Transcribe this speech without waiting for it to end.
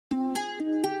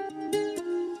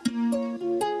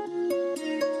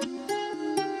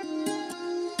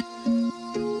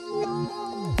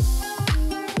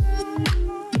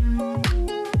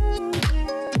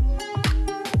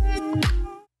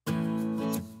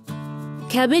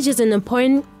Cabbage is an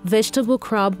important vegetable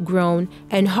crop grown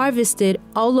and harvested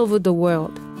all over the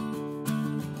world.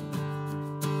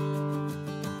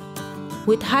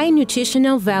 With high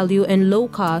nutritional value and low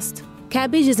cost,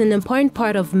 cabbage is an important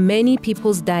part of many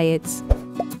people's diets.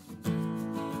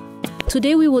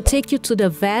 Today we will take you to the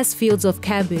vast fields of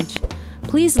cabbage.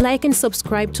 Please like and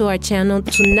subscribe to our channel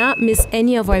to not miss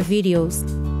any of our videos.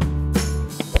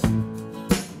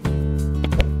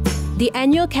 The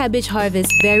annual cabbage harvest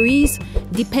varies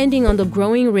depending on the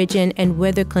growing region and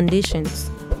weather conditions.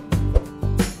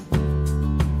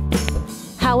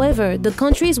 However, the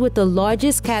countries with the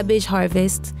largest cabbage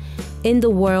harvests in the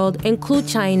world include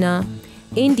China,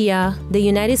 India, the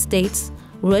United States,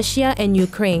 Russia, and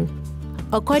Ukraine.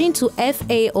 According to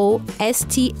FAO-STAT,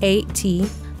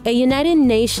 a United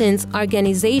Nations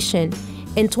organization,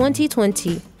 in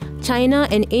 2020, China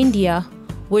and India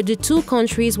were the two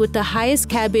countries with the highest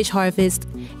cabbage harvest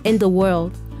in the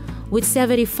world, with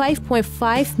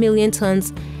 75.5 million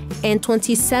tons and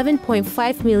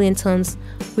 27.5 million tons,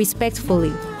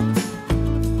 respectively.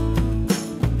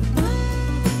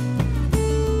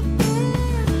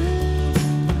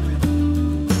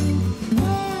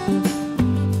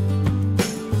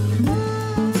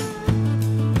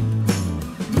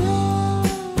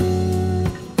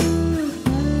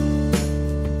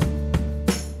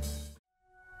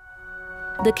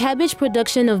 The cabbage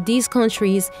production of these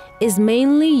countries is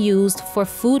mainly used for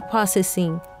food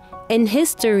processing. In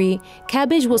history,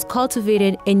 cabbage was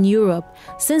cultivated in Europe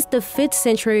since the 5th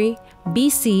century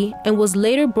BC and was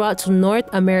later brought to North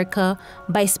America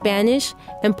by Spanish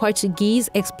and Portuguese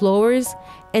explorers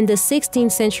in the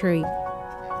 16th century.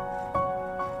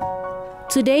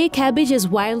 Today, cabbage is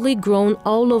widely grown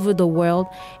all over the world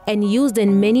and used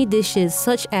in many dishes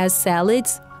such as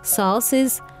salads,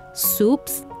 sauces,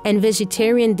 soups, and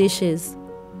vegetarian dishes.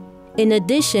 In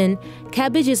addition,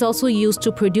 cabbage is also used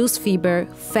to produce fiber,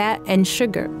 fat, and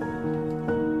sugar.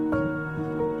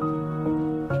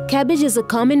 Cabbage is a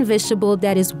common vegetable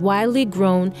that is widely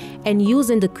grown and used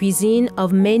in the cuisine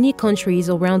of many countries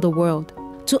around the world.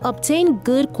 To obtain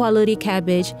good quality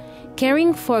cabbage,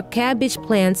 caring for cabbage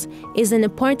plants is an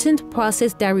important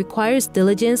process that requires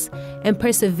diligence and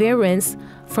perseverance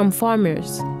from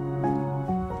farmers.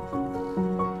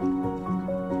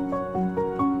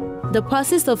 The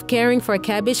process of caring for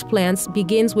cabbage plants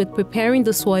begins with preparing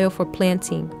the soil for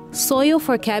planting. Soil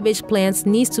for cabbage plants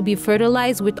needs to be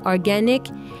fertilized with organic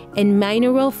and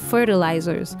mineral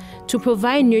fertilizers to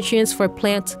provide nutrients for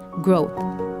plant growth.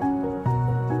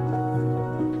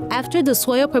 After the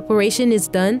soil preparation is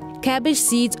done, cabbage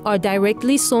seeds are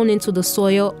directly sown into the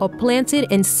soil or planted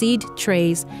in seed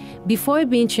trays before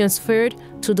being transferred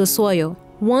to the soil.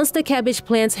 Once the cabbage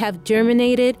plants have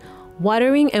germinated,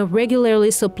 watering and regularly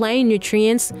supplying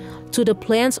nutrients to the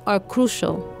plants are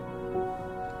crucial.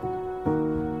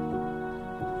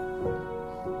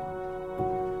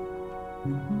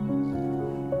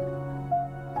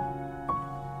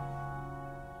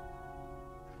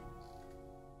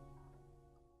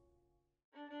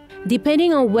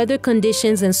 Depending on weather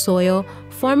conditions and soil,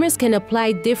 farmers can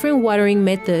apply different watering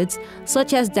methods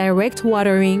such as direct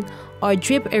watering or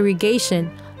drip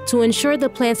irrigation to ensure the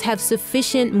plants have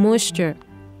sufficient moisture.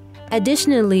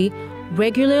 Additionally,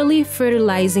 regularly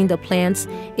fertilizing the plants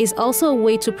is also a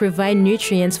way to provide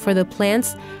nutrients for the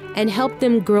plants and help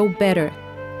them grow better.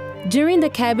 During the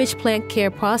cabbage plant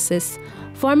care process,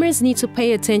 farmers need to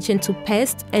pay attention to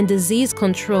pest and disease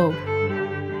control.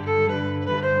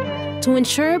 To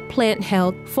ensure plant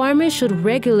health, farmers should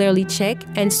regularly check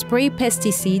and spray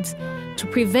pesticides to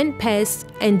prevent pests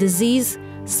and disease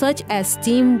such as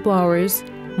stem borers,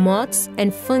 moths,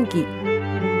 and fungi.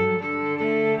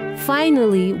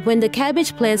 Finally, when the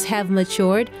cabbage plants have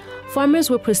matured, farmers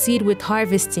will proceed with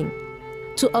harvesting.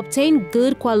 To obtain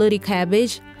good quality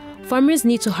cabbage, farmers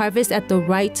need to harvest at the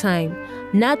right time,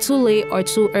 not too late or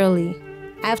too early.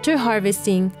 After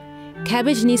harvesting,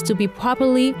 cabbage needs to be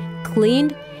properly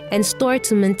cleaned and stored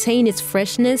to maintain its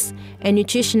freshness and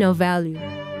nutritional value.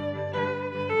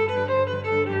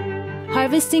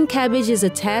 Harvesting cabbage is a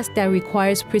task that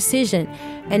requires precision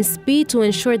and speed to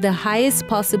ensure the highest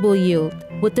possible yield.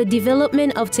 With the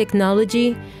development of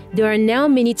technology, there are now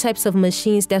many types of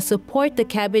machines that support the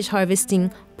cabbage harvesting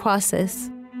process.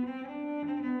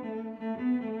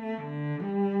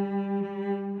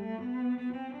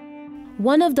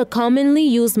 One of the commonly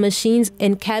used machines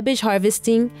in cabbage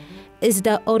harvesting is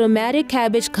the automatic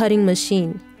cabbage cutting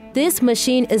machine. This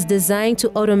machine is designed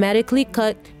to automatically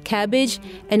cut cabbage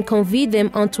and convey them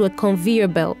onto a conveyor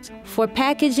belt for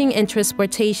packaging and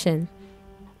transportation.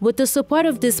 With the support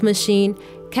of this machine,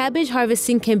 cabbage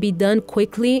harvesting can be done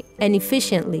quickly and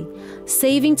efficiently,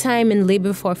 saving time and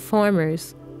labor for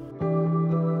farmers.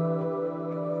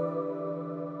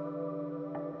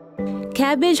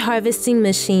 Cabbage harvesting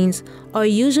machines are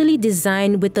usually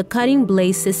designed with a cutting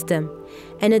blade system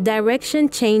and a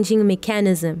direction-changing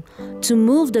mechanism to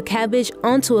move the cabbage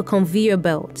onto a conveyor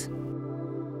belt.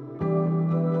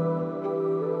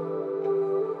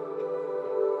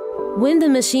 When the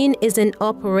machine is in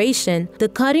operation, the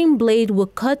cutting blade will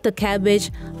cut the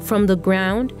cabbage from the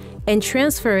ground and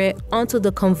transfer it onto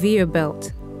the conveyor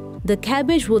belt. The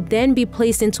cabbage will then be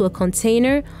placed into a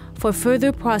container for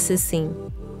further processing.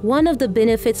 One of the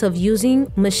benefits of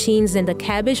using machines in the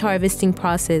cabbage harvesting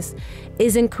process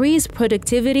is increased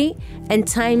productivity and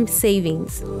time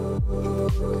savings.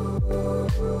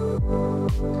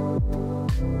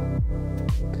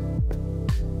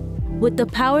 With the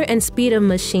power and speed of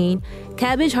machine,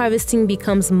 cabbage harvesting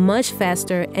becomes much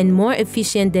faster and more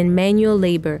efficient than manual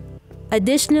labor.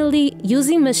 Additionally,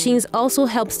 using machines also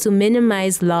helps to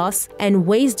minimize loss and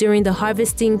waste during the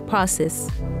harvesting process.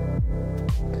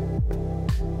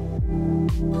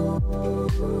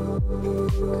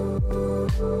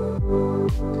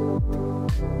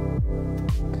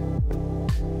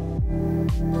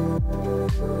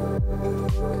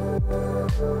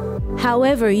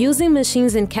 However, using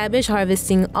machines in cabbage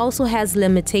harvesting also has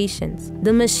limitations.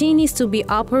 The machine needs to be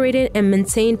operated and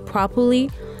maintained properly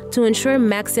to ensure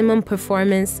maximum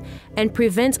performance and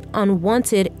prevent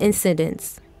unwanted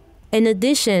incidents. In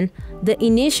addition, the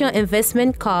initial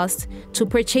investment cost to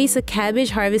purchase a cabbage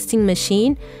harvesting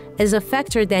machine is a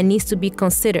factor that needs to be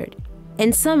considered.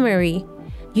 In summary,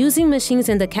 using machines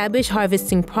in the cabbage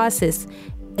harvesting process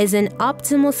is an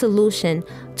optimal solution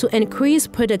to increase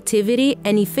productivity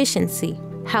and efficiency.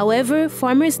 However,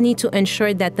 farmers need to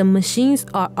ensure that the machines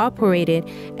are operated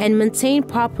and maintained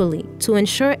properly to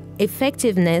ensure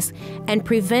effectiveness and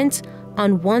prevent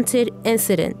unwanted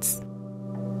incidents.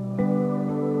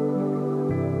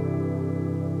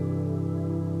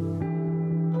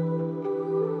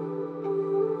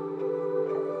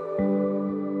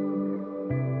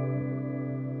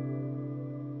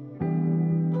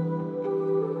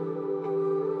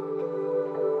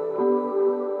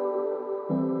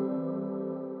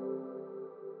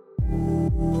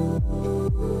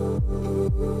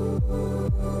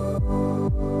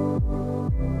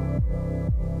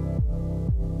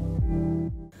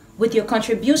 With your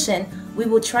contribution, we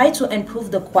will try to improve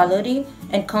the quality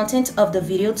and content of the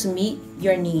video to meet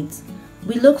your needs.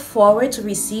 We look forward to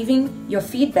receiving your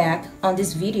feedback on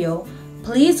this video.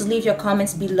 Please leave your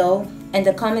comments below in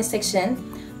the comment section.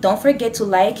 Don't forget to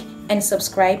like and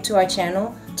subscribe to our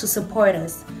channel to support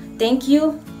us. Thank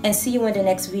you and see you in the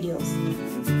next videos.